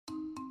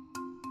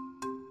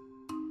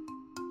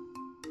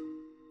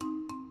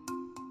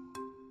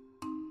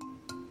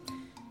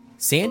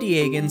San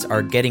Diegans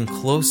are getting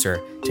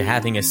closer to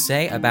having a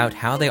say about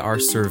how they are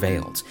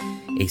surveilled.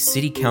 A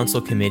city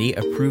council committee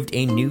approved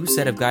a new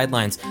set of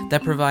guidelines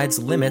that provides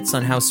limits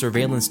on how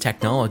surveillance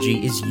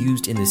technology is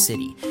used in the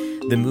city.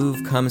 The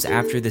move comes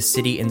after the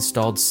city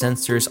installed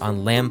sensors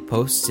on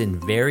lampposts in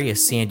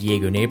various San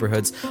Diego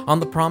neighborhoods on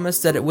the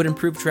promise that it would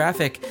improve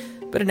traffic,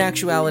 but in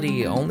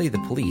actuality, only the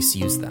police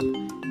use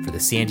them. For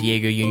the San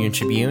Diego Union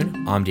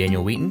Tribune, I'm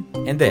Daniel Wheaton,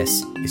 and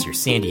this is your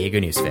San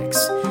Diego News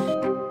Fix.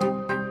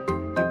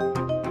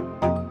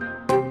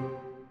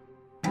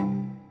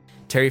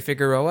 Terry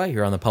Figueroa,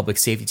 you're on the public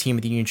safety team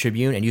at the Union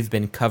Tribune, and you've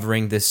been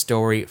covering this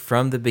story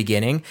from the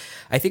beginning.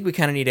 I think we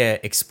kind of need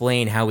to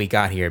explain how we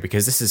got here,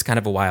 because this is kind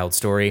of a wild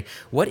story.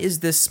 What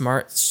is this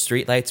Smart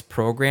Streetlights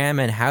program,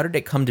 and how did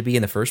it come to be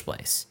in the first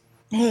place?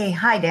 Hey,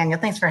 hi, Daniel.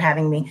 Thanks for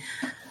having me.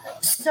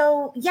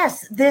 So,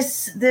 yes,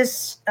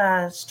 this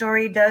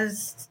story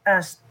does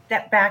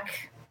step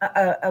back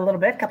a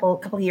little bit,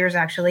 couple years,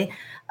 actually.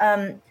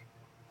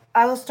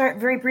 I will start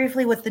very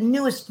briefly with the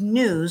newest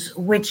news,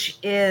 which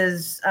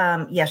is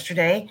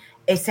yesterday,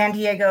 a San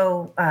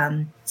Diego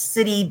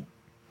city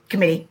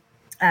committee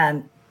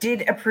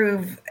did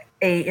approve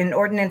an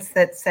ordinance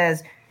that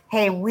says,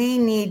 hey, we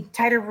need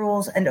tighter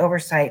rules and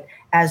oversight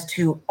as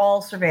to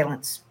all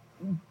surveillance,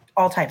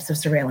 all types of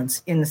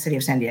surveillance in the city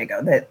of San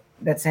Diego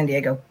that San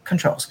Diego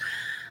controls.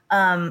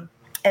 And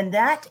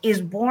that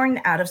is born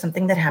out of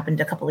something that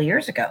happened a couple of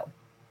years ago.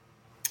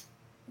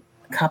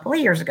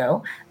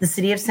 The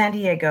city of San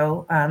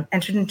Diego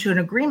entered into an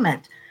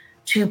agreement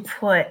to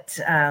put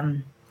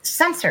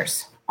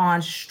sensors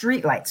on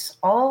streetlights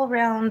all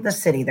around the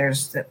city.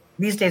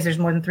 These days there's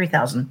more than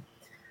 3,000,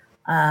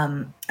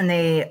 and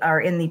they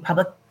are in the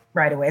public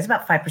right-of-ways,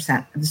 about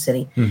 5% of the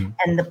city. Mm-hmm.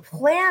 And the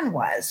plan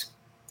was,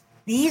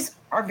 these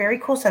are very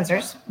cool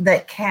sensors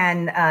that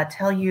can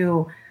tell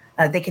you,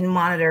 they can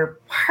monitor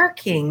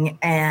parking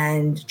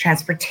and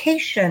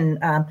transportation,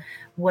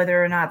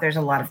 whether or not there's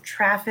a lot of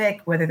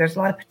traffic, whether there's a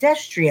lot of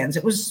pedestrians.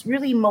 It was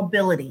really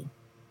mobility.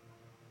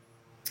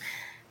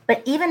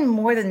 But even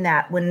more than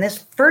that, when this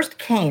first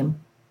came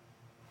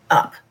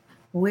up,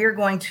 we're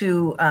going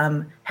to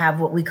have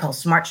what we call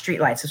smart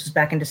streetlights. This was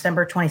back in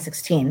December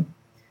 2016.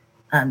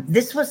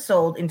 This was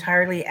sold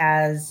entirely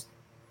as,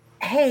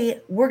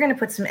 hey, we're going to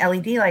put some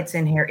LED lights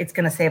in here. It's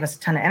going to save us a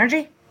ton of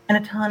energy and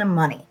a ton of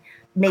money,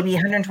 maybe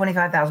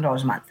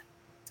 $125,000 a month.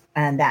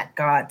 And that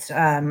got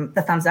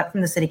the thumbs up from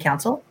the city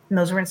council, and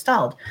those were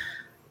installed.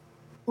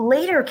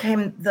 Later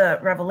came the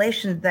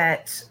revelation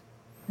that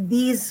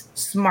these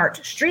smart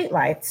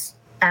streetlights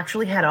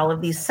actually had all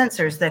of these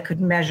sensors that could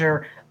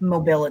measure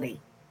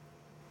mobility,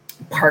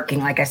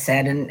 parking, like I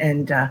said,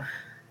 and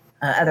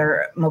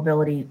other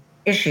mobility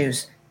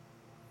issues.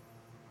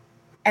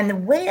 And the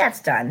way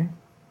that's done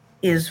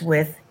is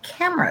with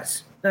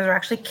cameras. There are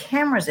actually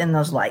cameras in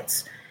those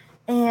lights.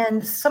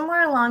 And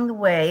somewhere along the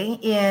way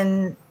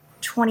in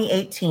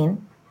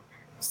 2018,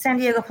 San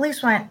Diego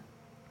police went,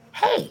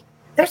 hey,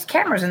 there's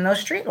cameras in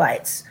those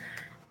streetlights.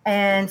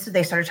 And so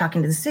they started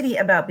talking to the city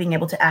about being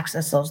able to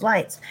access those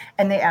lights.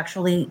 And they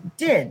actually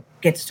did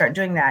get to start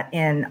doing that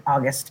in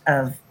August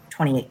of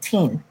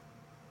 2018.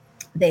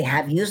 They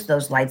have used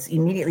those lights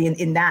immediately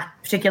in that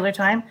particular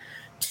time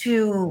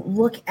to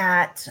look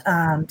at,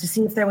 to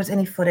see if there was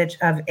any footage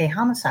of a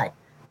homicide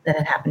that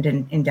had happened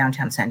in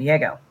downtown San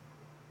Diego.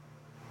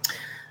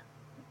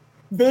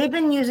 They've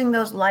been using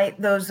those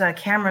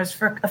cameras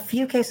for a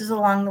few cases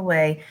along the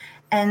way.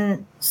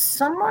 And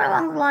somewhere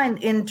along the line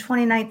in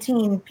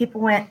 2019,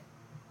 people went,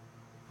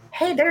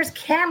 hey, there's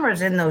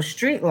cameras in those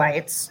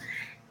streetlights.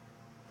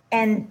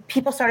 And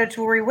people started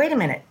to worry, wait a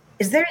minute,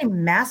 is there a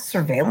mass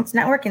surveillance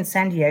network in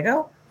San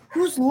Diego?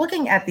 Who's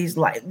looking at these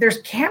lights? There's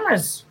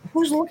cameras.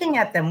 Who's looking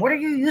at them? What are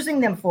you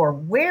using them for?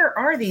 Where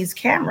are these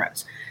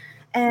cameras?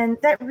 And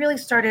that really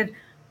started,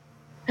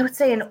 I would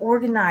say, an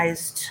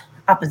organized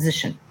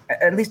opposition,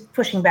 at least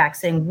pushing back,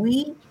 saying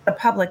we, the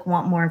public,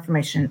 want more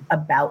information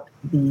about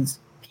these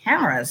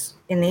cameras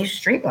in these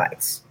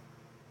streetlights.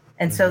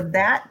 And so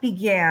that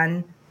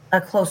began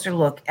a closer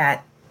look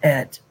at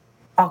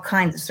all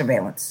kinds of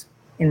surveillance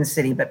in the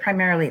city, but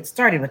primarily it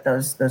started with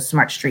those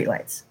smart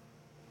streetlights.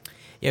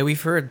 Yeah,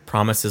 we've heard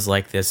promises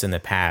like this in the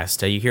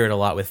past. You hear it a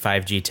lot with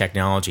 5G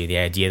technology, the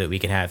idea that we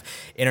can have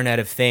Internet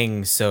of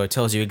Things, so it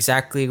tells you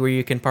exactly where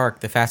you can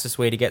park, the fastest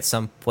way to get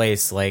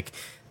someplace, like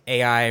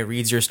AI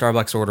reads your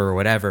Starbucks order or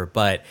whatever.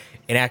 But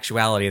in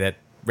actuality, that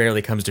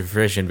rarely comes to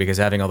fruition because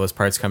having all those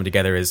parts come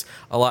together is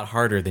a lot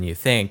harder than you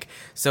think.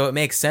 So it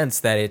makes sense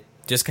that it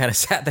just kind of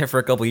sat there for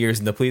a couple of years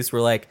and the police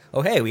were like,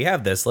 oh, hey, we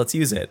have this, let's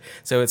use it.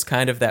 So it's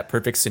kind of that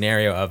perfect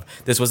scenario of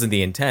this wasn't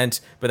the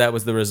intent, but that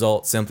was the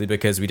result simply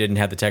because we didn't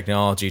have the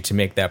technology to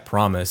make that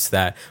promise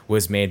that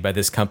was made by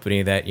this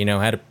company that,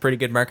 had a pretty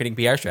good marketing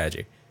PR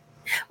strategy.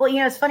 Well,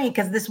 it's funny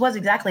because this was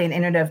exactly an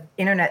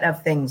Internet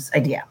of Things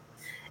idea.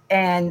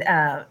 And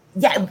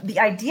the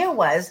idea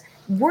was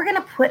we're going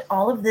to put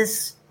all of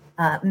this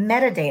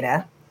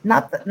metadata,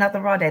 not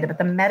the raw data, but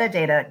the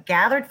metadata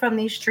gathered from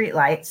these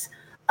streetlights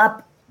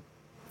up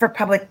for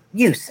public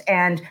use,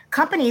 and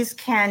companies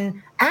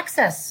can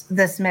access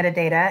this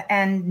metadata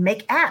and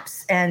make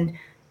apps, and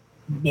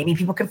maybe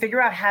people can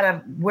figure out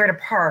where to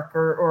park,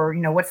 or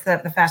what's the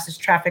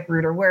fastest traffic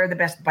route, or where are the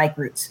best bike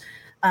routes.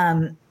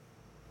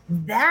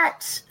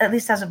 That, at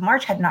least as of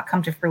March, had not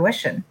come to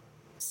fruition.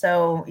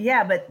 So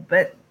yeah,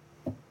 but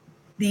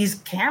these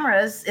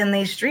cameras in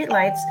these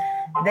streetlights,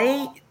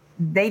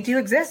 they do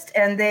exist,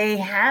 and they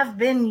have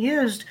been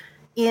used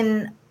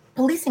in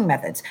policing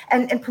methods,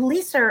 and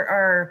police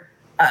are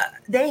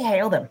they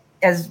hail them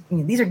as,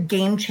 these are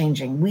game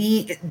changing.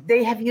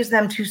 They have used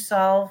them to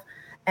solve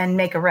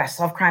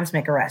crimes,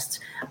 make arrests.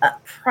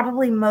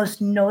 Probably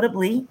most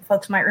notably,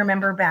 folks might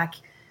remember back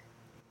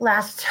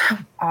last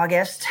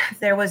August,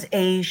 there was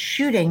a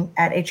shooting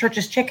at a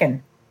Church's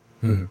Chicken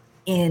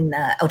in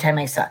Otay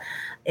Mesa.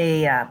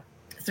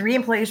 3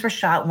 employees were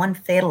shot, 1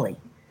 fatally,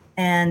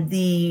 and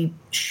the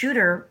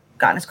shooter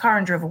got in his car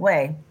and drove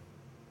away.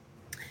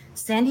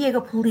 San Diego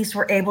police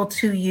were able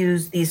to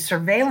use these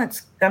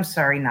cameras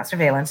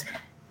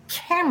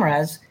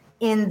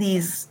in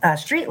these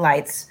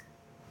streetlights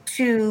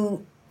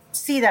to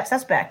see that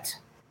suspect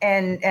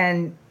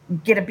and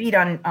get a beat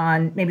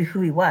on maybe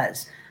who he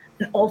was.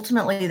 And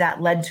ultimately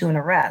that led to an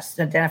arrest,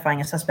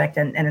 identifying a suspect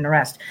and an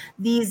arrest.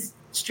 These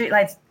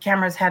streetlights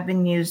cameras have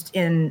been used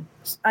in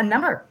a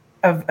number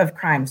of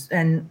crimes,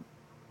 and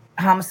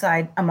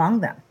homicide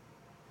among them.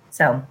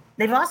 So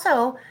they've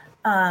also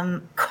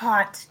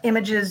caught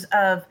images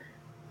of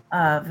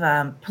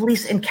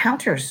police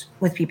encounters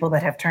with people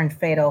that have turned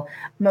fatal.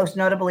 Most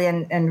notably,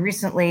 and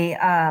recently,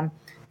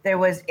 there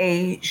was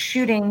a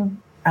shooting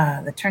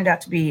that turned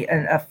out to be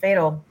a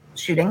fatal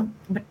shooting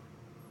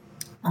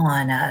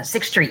on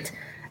 6th Street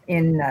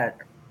in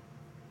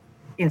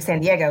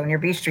San Diego, near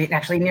B Street, and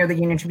actually near the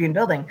Union Tribune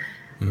building,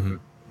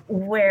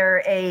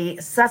 where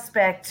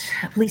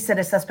police said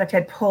a suspect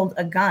had pulled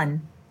a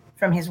gun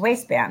from his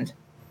waistband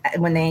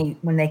when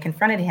they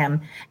confronted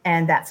him,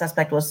 and that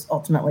suspect was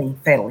ultimately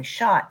fatally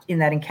shot in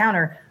that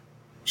encounter.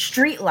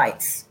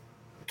 Streetlights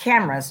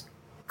cameras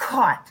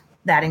caught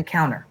that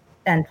encounter,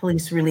 and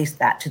police released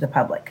that to the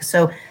public.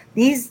 So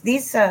these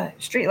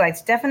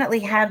streetlights definitely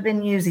have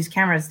been used. These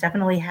cameras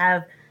definitely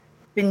have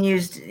been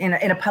used in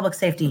a public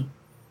safety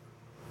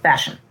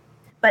fashion.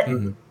 But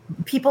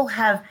people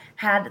have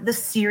had the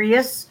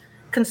serious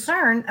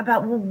concern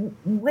about, well,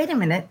 wait a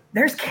minute,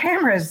 there's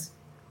cameras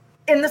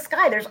in the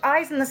sky. There's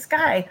eyes in the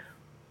sky.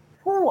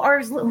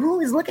 Who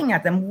is looking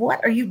at them?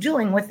 What are you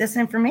doing with this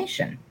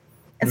information?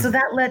 And so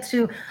that led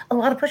to a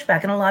lot of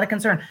pushback and a lot of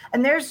concern.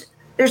 And there's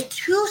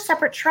 2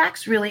 separate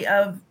tracks really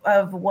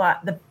of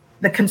what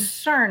the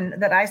concern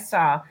that I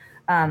saw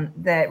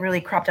that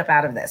really cropped up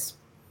out of this.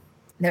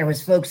 There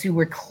was folks who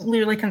were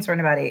clearly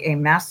concerned about a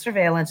mass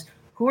surveillance.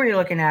 Who are you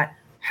looking at?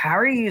 How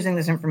are you using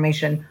this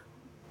information?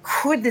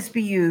 Could this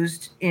be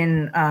used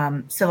in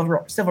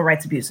civil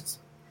rights abuses?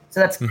 So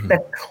that's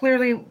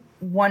clearly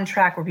one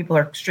track where people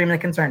are extremely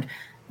concerned.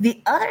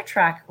 The other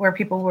track where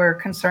people were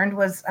concerned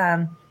was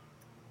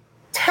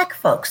tech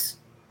folks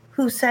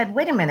who said,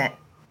 wait a minute,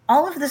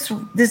 all of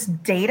this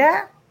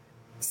data,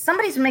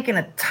 somebody's making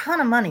a ton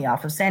of money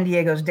off of San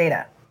Diego's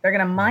data. They're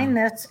going to mine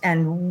this,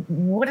 and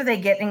what are they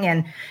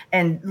getting?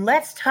 And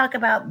let's talk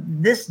about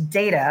this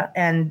data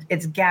and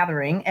its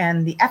gathering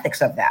and the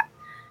ethics of that.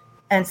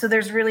 And so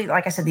there's really,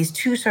 like I said, these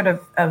 2 sort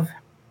of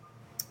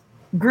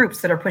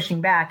groups that are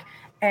pushing back.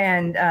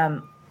 And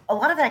a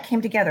lot of that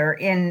came together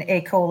in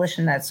a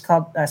coalition that's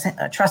called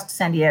Trust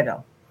San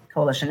Diego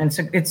Coalition. And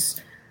so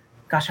it's,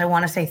 I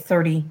want to say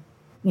 30,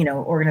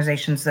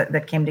 organizations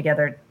that came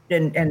together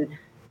and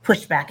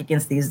pushed back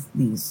against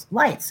these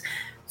lights.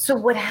 So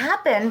what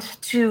happened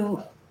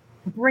to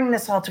bring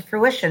this all to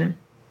fruition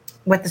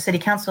with the city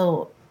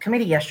council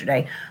committee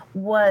yesterday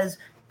was,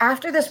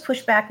 after this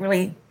pushback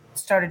really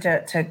started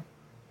to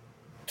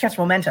catch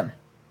momentum,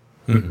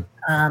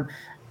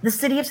 the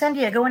city of San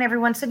Diego and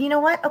everyone said, you know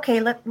what? Okay,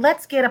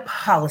 let's get a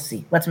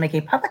policy. Let's make a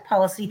public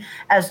policy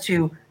as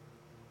to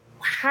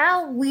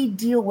how we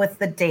deal with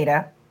the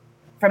data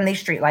from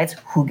these streetlights,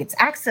 who gets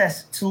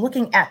access to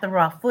looking at the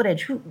raw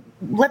footage.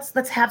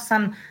 Let's have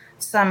some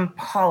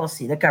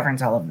policy that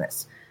governs all of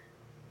this.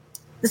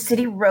 The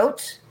city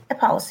wrote a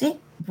policy,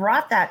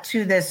 brought that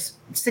to this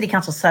city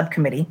council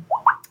subcommittee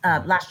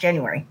last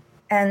January.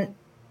 And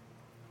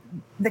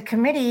the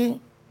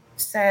committee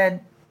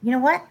said, you know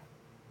what?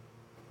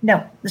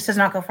 No, this does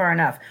not go far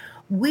enough.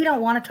 We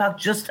don't want to talk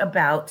just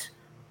about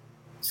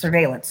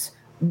surveillance,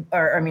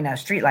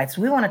 streetlights.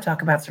 We want to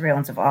talk about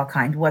surveillance of all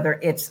kind, whether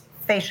it's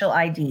facial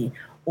ID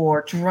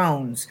or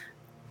drones.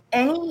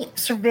 Any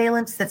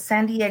surveillance that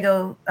San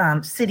Diego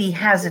City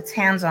has its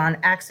hands on,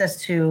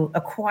 access to,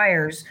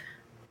 acquires,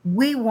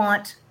 we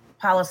want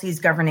policies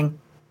governing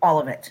all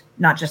of it,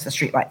 not just the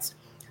streetlights.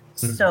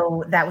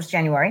 So that was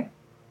January.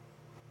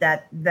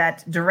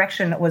 That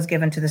direction was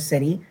given to the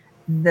city.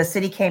 The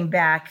city came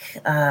back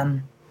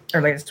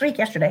earlier this week,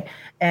 yesterday,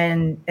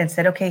 and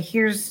said, okay,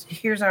 here's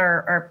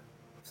our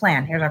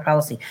plan, here's our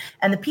policy.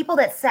 And the people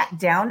that sat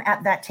down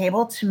at that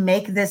table to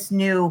make this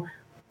new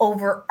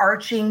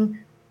overarching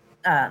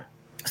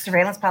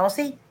surveillance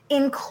policy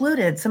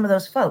included some of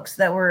those folks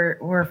that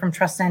were from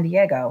Trust San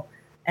Diego,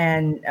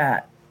 and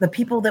the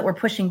people that were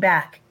pushing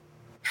back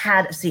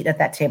had a seat at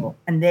that table,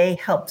 and they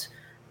helped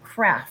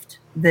craft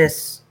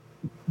this.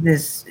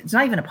 It's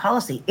not even a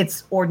policy;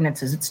 it's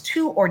ordinances. It's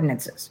 2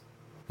 ordinances.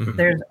 Mm-hmm.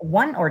 There's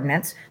one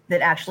ordinance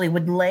that actually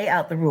would lay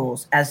out the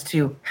rules as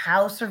to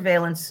how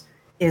surveillance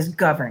is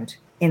governed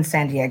in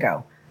San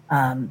Diego,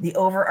 the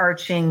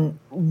overarching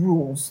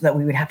rules that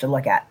we would have to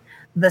look at.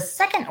 The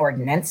second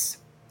ordinance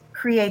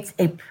creates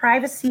a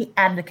privacy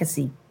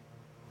advocacy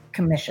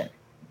commission.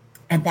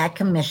 And that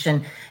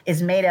commission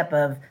is made up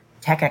of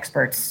tech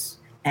experts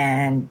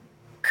and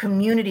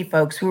community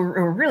folks who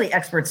are really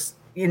experts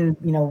in,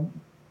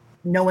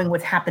 knowing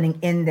what's happening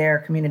in their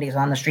communities,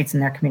 on the streets in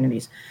their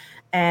communities,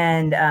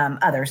 and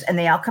others. And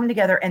they all come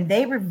together and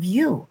they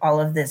review all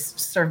of this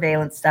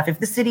surveillance stuff. If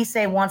the city,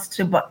 say, wants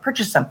to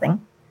purchase something,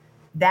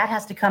 that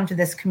has to come to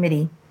this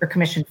committee or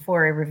commission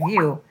for a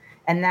review.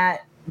 And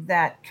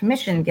that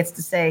commission gets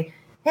to say,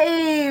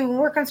 hey,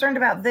 we're concerned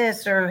about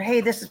this, or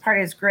hey, this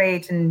part is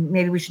great, and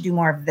maybe we should do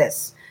more of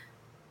this.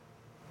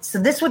 So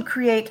this would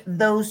create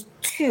those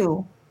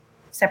 2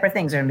 separate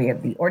things. There would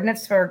be the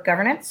ordinance for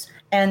governance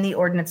and the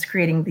ordinance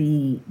creating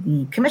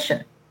the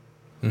commission.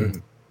 Mm-hmm.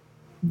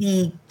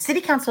 The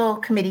city council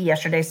committee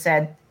yesterday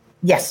said,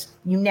 yes,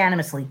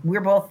 unanimously,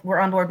 we're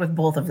on board with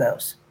both of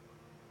those.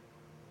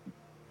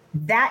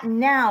 That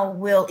now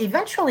will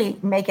eventually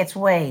make its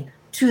way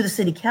to the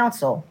city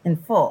council in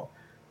full.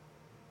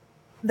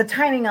 The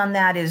timing on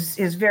that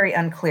is very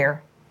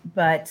unclear,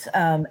 but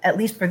at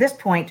least for this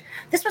point,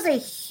 this was a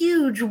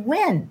huge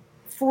win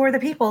for the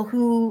people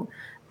who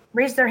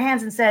raised their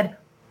hands and said,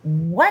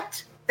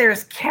 what?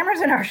 There's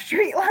cameras in our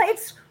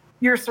streetlights?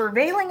 You're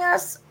surveilling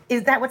us?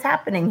 Is that what's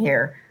happening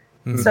here?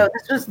 Mm-hmm. So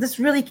this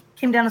really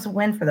came down as a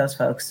win for those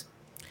folks.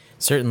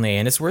 Certainly,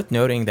 and it's worth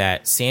noting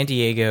that San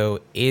Diego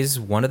is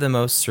one of the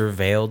most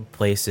surveilled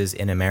places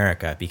in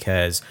America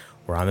because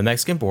we're on the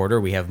Mexican border,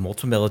 we have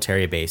multiple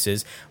military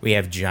bases, we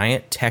have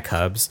giant tech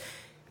hubs.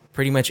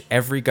 Pretty much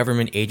every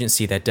government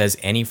agency that does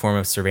any form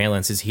of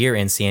surveillance is here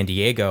in San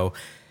Diego.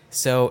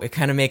 So it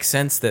kind of makes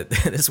sense that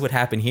this would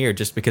happen here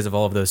just because of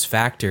all of those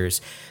factors.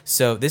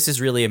 So this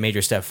is really a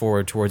major step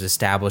forward towards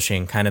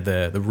establishing kind of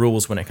the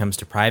rules when it comes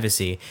to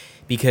privacy.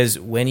 Because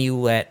when you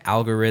let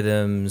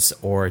algorithms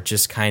or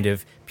just kind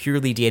of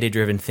purely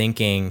data-driven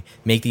thinking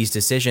make these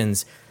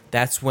decisions,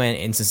 that's when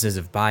instances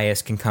of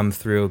bias can come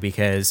through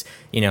because,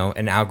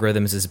 an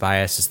algorithm is as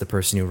biased as the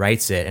person who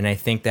writes it. And I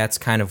think that's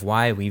kind of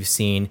why we've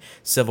seen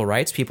civil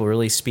rights people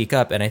really speak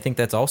up. And I think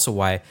that's also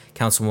why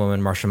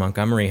Councilwoman Marsha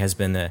Montgomery has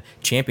been the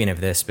champion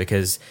of this,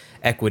 because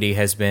equity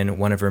has been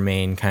one of her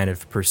main kind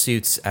of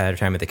pursuits at her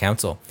time at the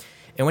council.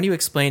 And when you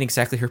explain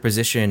exactly her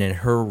position and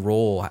her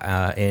role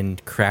in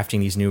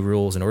crafting these new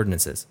rules and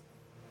ordinances?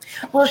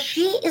 Well,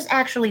 she is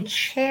actually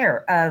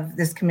chair of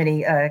this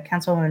committee.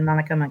 Councilwoman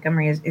Monica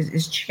Montgomery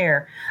is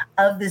chair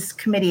of this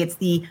committee. It's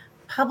the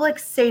Public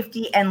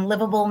Safety and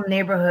Livable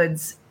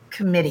Neighborhoods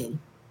Committee,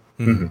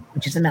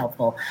 which is a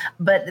mouthful.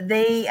 But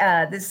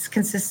this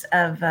consists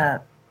of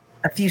a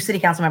few city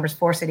council members,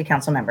 4 city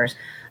council members,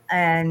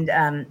 and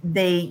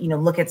they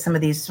look at some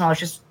of these small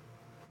issues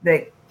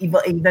that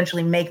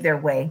eventually make their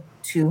way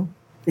to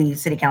the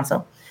city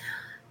council,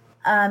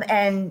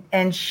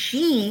 and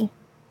she,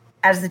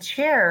 as the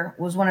chair,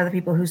 was one of the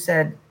people who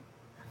said,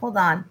 hold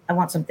on, I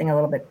want something a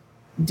little bit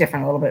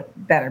different, a little bit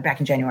better, back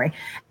in January.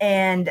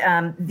 And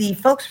the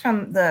folks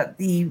from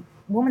the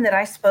woman that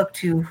I spoke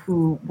to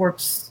who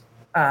worked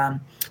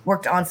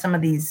on some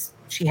of these,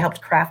 she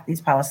helped craft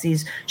these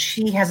policies.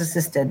 She has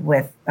assisted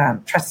with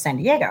Trust San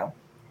Diego,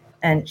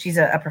 and she's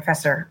a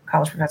professor,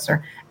 college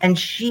professor. And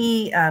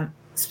she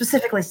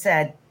specifically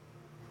said,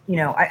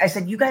 I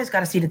said, you guys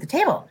got a seat at the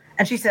table.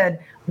 And she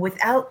said,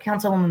 without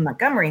Councilwoman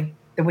Montgomery,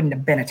 there wouldn't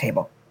have been a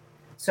table.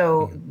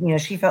 So,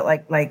 she felt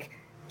like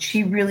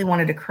she really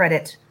wanted to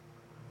credit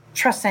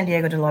Trust San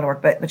Diego, did a lot of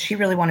work, but she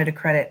really wanted to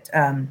credit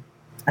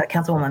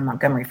Councilwoman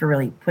Montgomery for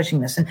really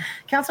pushing this. And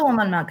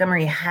Councilwoman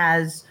Montgomery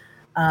has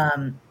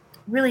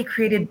really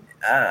created,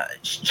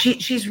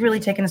 she's really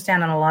taken a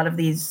stand on a lot of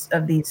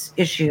these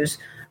issues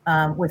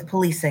with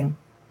policing.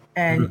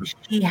 And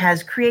she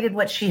has created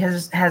what she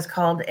has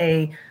called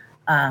a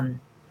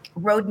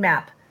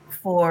roadmap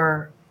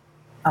for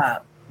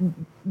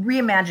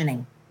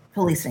reimagining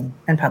policing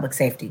and public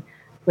safety,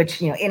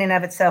 which in and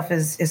of itself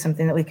is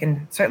something that we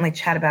can certainly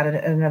chat about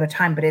at another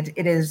time. But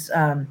it is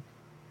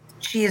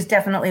she is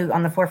definitely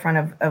on the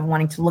forefront of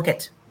wanting to look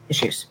at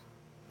issues.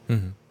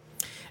 Mm-hmm.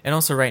 And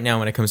also right now,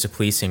 when it comes to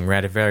policing, we're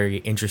at a very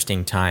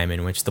interesting time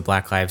in which the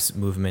Black Lives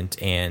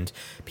Movement and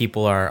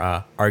people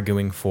are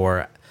arguing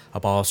for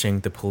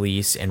abolishing the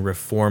police and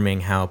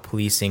reforming how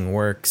policing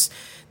works.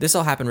 This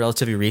all happened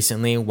relatively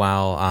recently,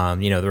 while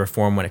the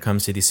reform when it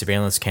comes to these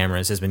surveillance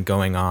cameras has been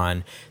going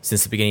on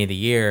since the beginning of the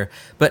year.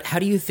 But how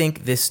do you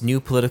think this new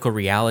political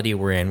reality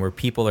we're in, where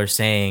people are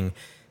saying,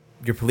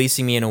 you're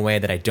policing me in a way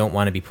that I don't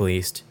want to be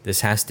policed,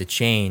 this has to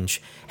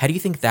change, how do you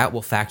think that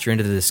will factor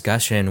into the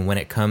discussion when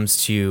it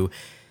comes to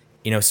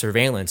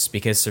surveillance,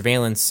 because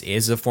surveillance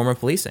is a form of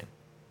policing.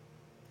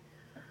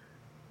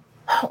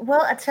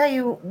 Well, I tell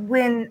you,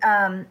 when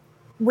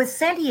with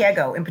San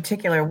Diego in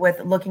particular, with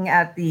looking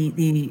at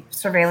the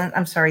surveillance,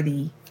 I'm sorry,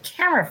 the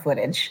camera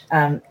footage,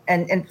 and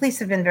police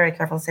have been very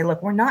careful to say,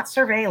 look, we're not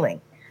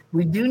surveilling.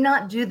 We do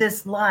not do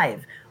this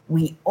live.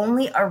 We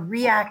only are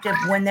reactive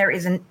when there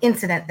is an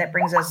incident that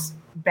brings us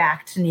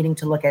back to needing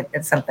to look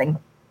at something.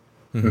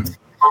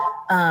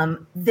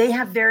 Mm-hmm.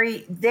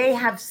 They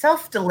have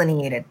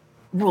self-delineated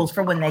rules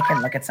for when they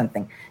can look at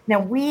something. Now,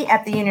 we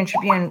at the Union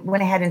Tribune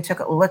went ahead and took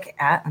a look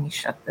at, let me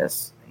shut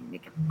this,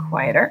 make it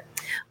quieter.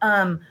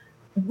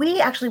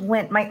 We actually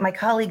went, my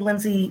colleague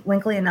Lindsay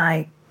Winkley and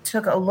I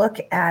took a look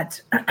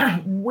at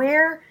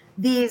where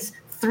these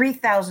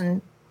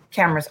 3,000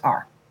 cameras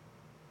are.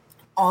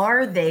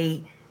 Are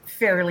they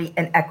fairly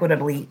and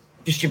equitably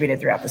distributed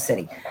throughout the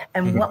city?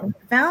 And mm-hmm. what we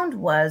found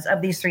was,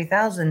 of these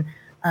 3,000,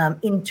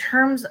 in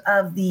terms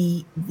of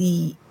the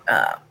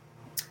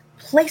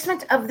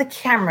placement of the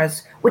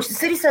cameras, which the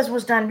city says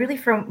was done really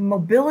for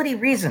mobility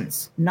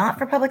reasons, not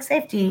for public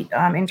safety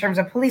in terms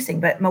of policing,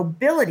 but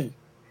mobility,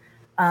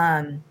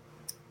 looking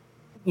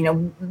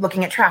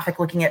at traffic,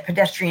 looking at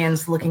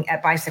pedestrians, looking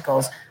at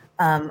bicycles.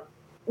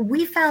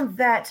 We found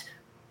that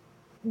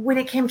when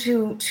it came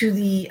to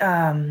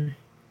the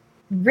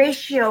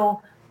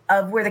ratio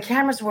of where the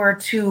cameras were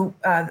to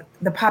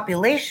the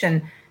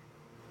population,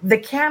 the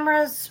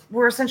cameras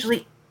were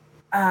essentially,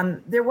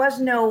 there was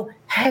no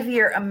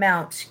heavier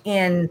amount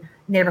in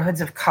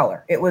neighborhoods of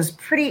color. It was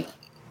pretty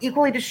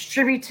equally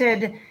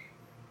distributed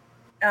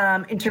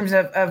in terms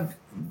of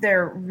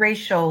their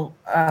racial,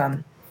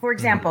 for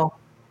example,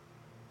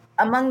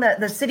 among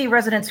the city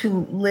residents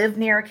who live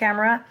near a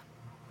camera,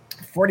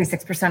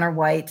 46% are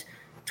white,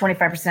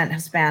 25%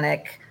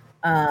 Hispanic,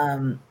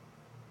 18%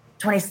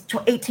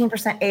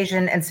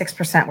 Asian, and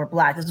 6% were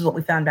Black. This is what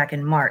we found back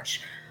in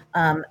March.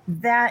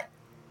 That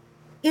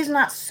is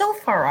not so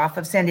far off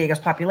of San Diego's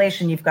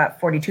population. You've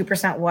got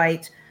 42%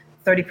 white,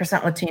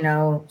 30%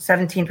 Latino,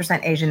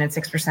 17% Asian, and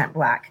 6%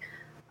 Black.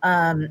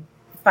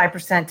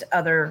 5%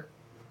 other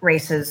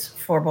races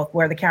for both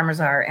where the cameras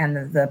are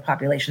and the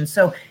population.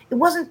 So there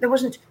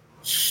wasn't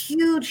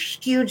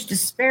huge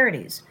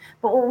disparities.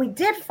 But what we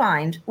did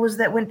find was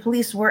that when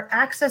police were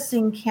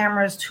accessing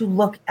cameras to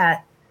look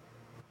at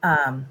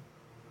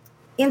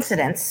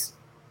incidents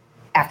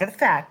after the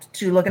fact,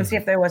 to look and see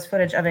if there was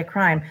footage of a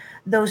crime,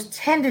 those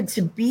tended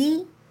to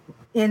be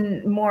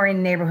more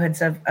in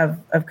neighborhoods of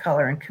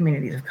color and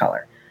communities of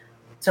color.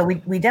 So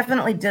we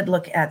definitely did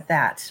look at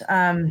that.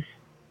 And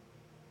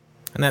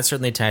that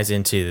certainly ties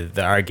into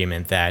the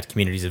argument that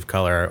communities of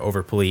color are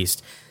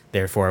over-policed.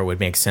 Therefore, it would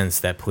make sense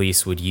that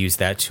police would use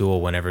that tool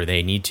whenever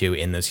they need to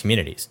in those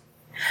communities.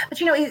 But,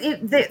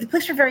 the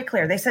police are very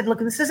clear. They said,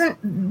 look,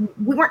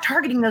 we weren't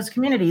targeting those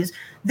communities.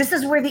 This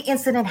is where the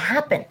incident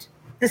happened.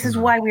 This is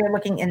why we are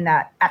looking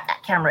at that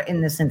camera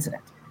in this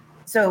incident.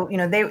 So,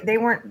 they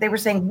were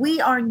saying,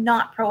 we are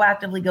not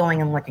proactively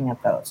going and looking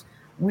at those.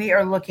 We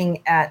are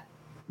looking at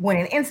when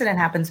an incident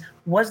happens,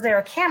 was there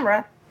a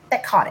camera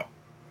that caught it?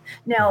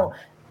 Now,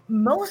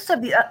 most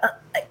of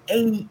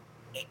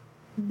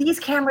these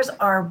cameras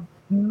are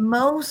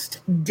most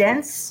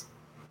dense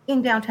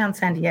in downtown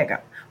San Diego,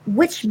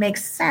 which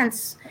makes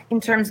sense in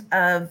terms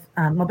of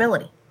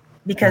mobility,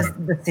 because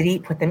the city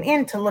put them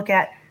in to look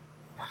at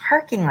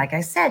parking, like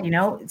I said,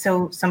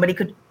 so somebody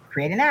could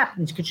create an app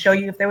and could show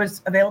you if there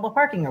was available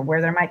parking or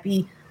where there might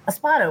be a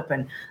spot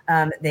open.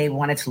 They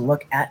wanted to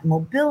look at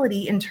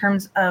mobility in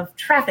terms of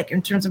traffic,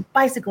 in terms of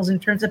bicycles, in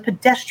terms of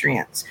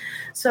pedestrians.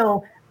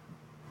 So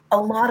a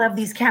lot of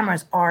these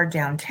cameras are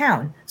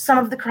downtown. Some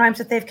of the crimes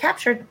that they've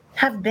captured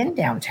have been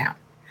downtown.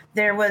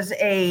 There was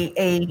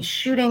a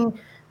shooting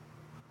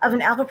of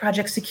an Alpha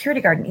Project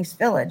security guard in East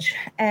Village,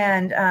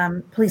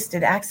 and police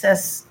did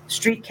access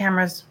street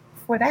cameras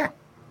for that.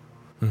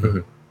 Mm-hmm.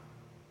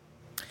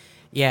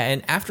 Yeah,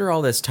 and after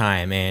all this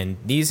time, and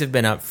these have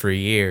been up for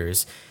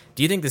years,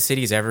 do you think the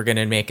city's ever going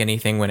to make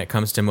anything when it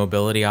comes to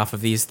mobility off of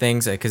these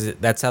things? Because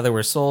that's how they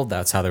were sold,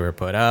 that's how they were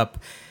put up.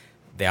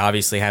 They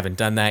obviously haven't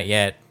done that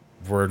yet.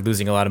 We're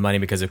losing a lot of money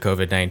because of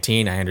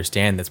COVID-19. I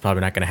understand that's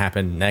probably not going to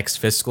happen next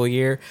fiscal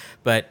year.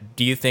 But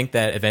do you think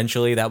that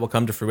eventually that will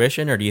come to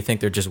fruition, or do you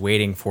think they're just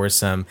waiting for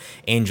some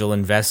angel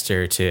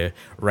investor to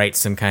write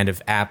some kind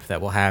of app that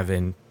we'll have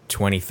in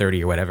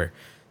 2030 or whatever?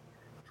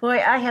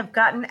 Boy, I have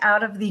gotten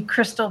out of the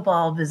crystal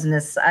ball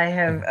business.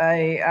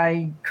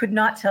 I could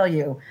not tell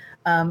you,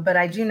 but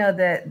I do know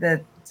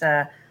that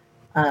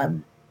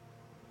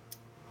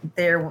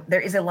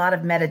there is a lot of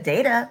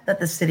metadata that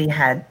the city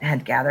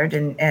had gathered,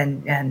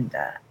 and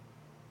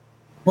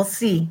we'll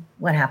see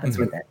what happens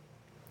with it.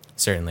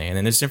 Certainly, and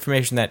then there's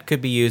information that could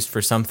be used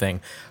for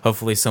something.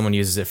 Hopefully, someone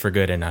uses it for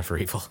good and not for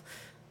evil.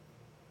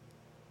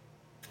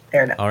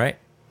 Fair enough. All right,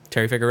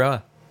 Terry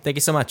Figueroa, thank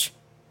you so much.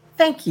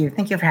 Thank you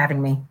for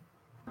having me.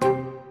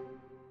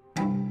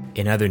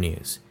 In other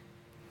news,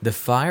 the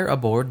fire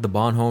aboard the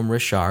Bonhomme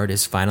Richard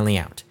is finally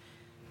out.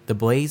 The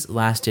blaze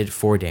lasted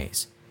 4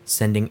 days,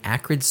 sending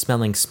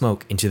acrid-smelling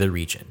smoke into the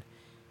region.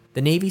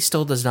 The Navy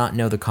still does not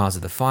know the cause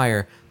of the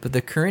fire, but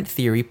the current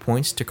theory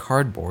points to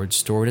cardboard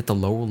stored at the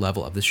lower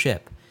level of the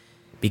ship.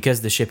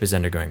 Because the ship is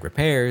undergoing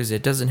repairs,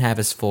 it doesn't have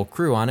its full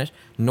crew on it,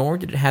 nor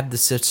did it have the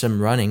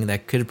system running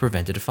that could have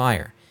prevented a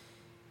fire.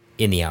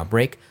 In the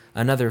outbreak,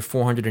 another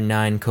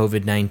 409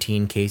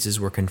 COVID-19 cases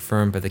were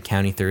confirmed by the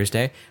county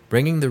Thursday,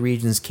 bringing the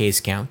region's case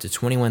count to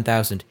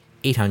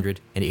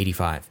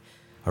 21,885.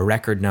 A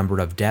record number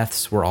of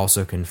deaths were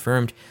also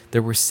confirmed.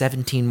 There were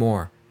 17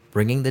 more,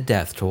 bringing the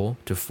death toll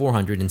to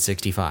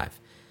 465.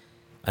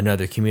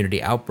 Another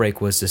community outbreak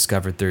was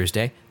discovered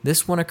Thursday,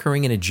 this one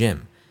occurring in a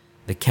gym.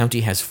 The county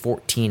has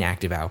 14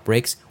 active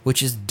outbreaks,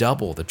 which is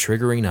double the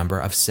triggering number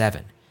of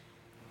 7.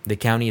 The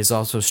county is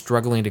also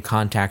struggling to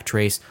contact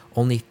trace.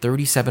 Only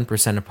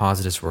 37% of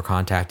positives were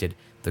contacted.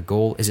 The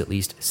goal is at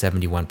least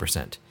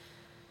 71%.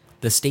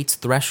 The state's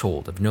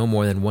threshold of no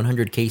more than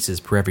 100 cases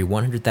per every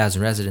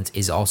 100,000 residents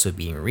is also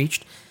being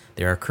reached.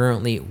 There are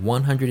currently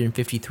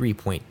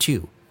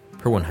 153.2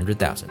 per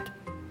 100,000.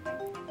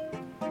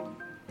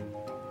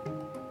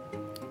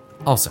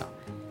 Also,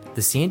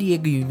 the San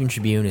Diego Union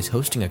Tribune is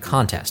hosting a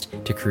contest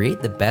to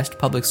create the best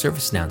public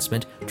service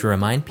announcement to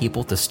remind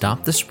people to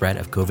stop the spread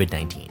of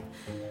COVID-19.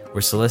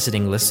 We're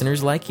soliciting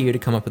listeners like you to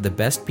come up with the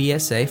best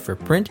PSA for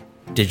print,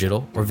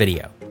 digital, or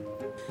video.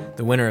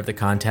 The winner of the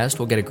contest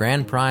will get a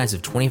grand prize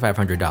of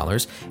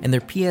 $2,500, and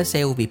their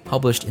PSA will be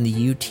published in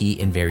the UT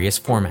in various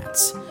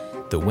formats.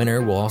 The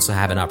winner will also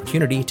have an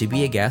opportunity to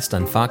be a guest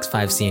on Fox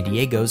 5 San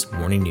Diego's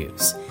Morning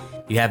News.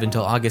 You have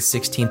until August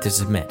 16th to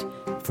submit.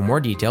 For more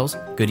details,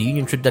 go to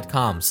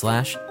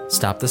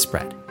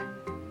uniontrib.com/stopthespread.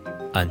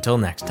 Until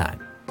next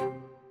time.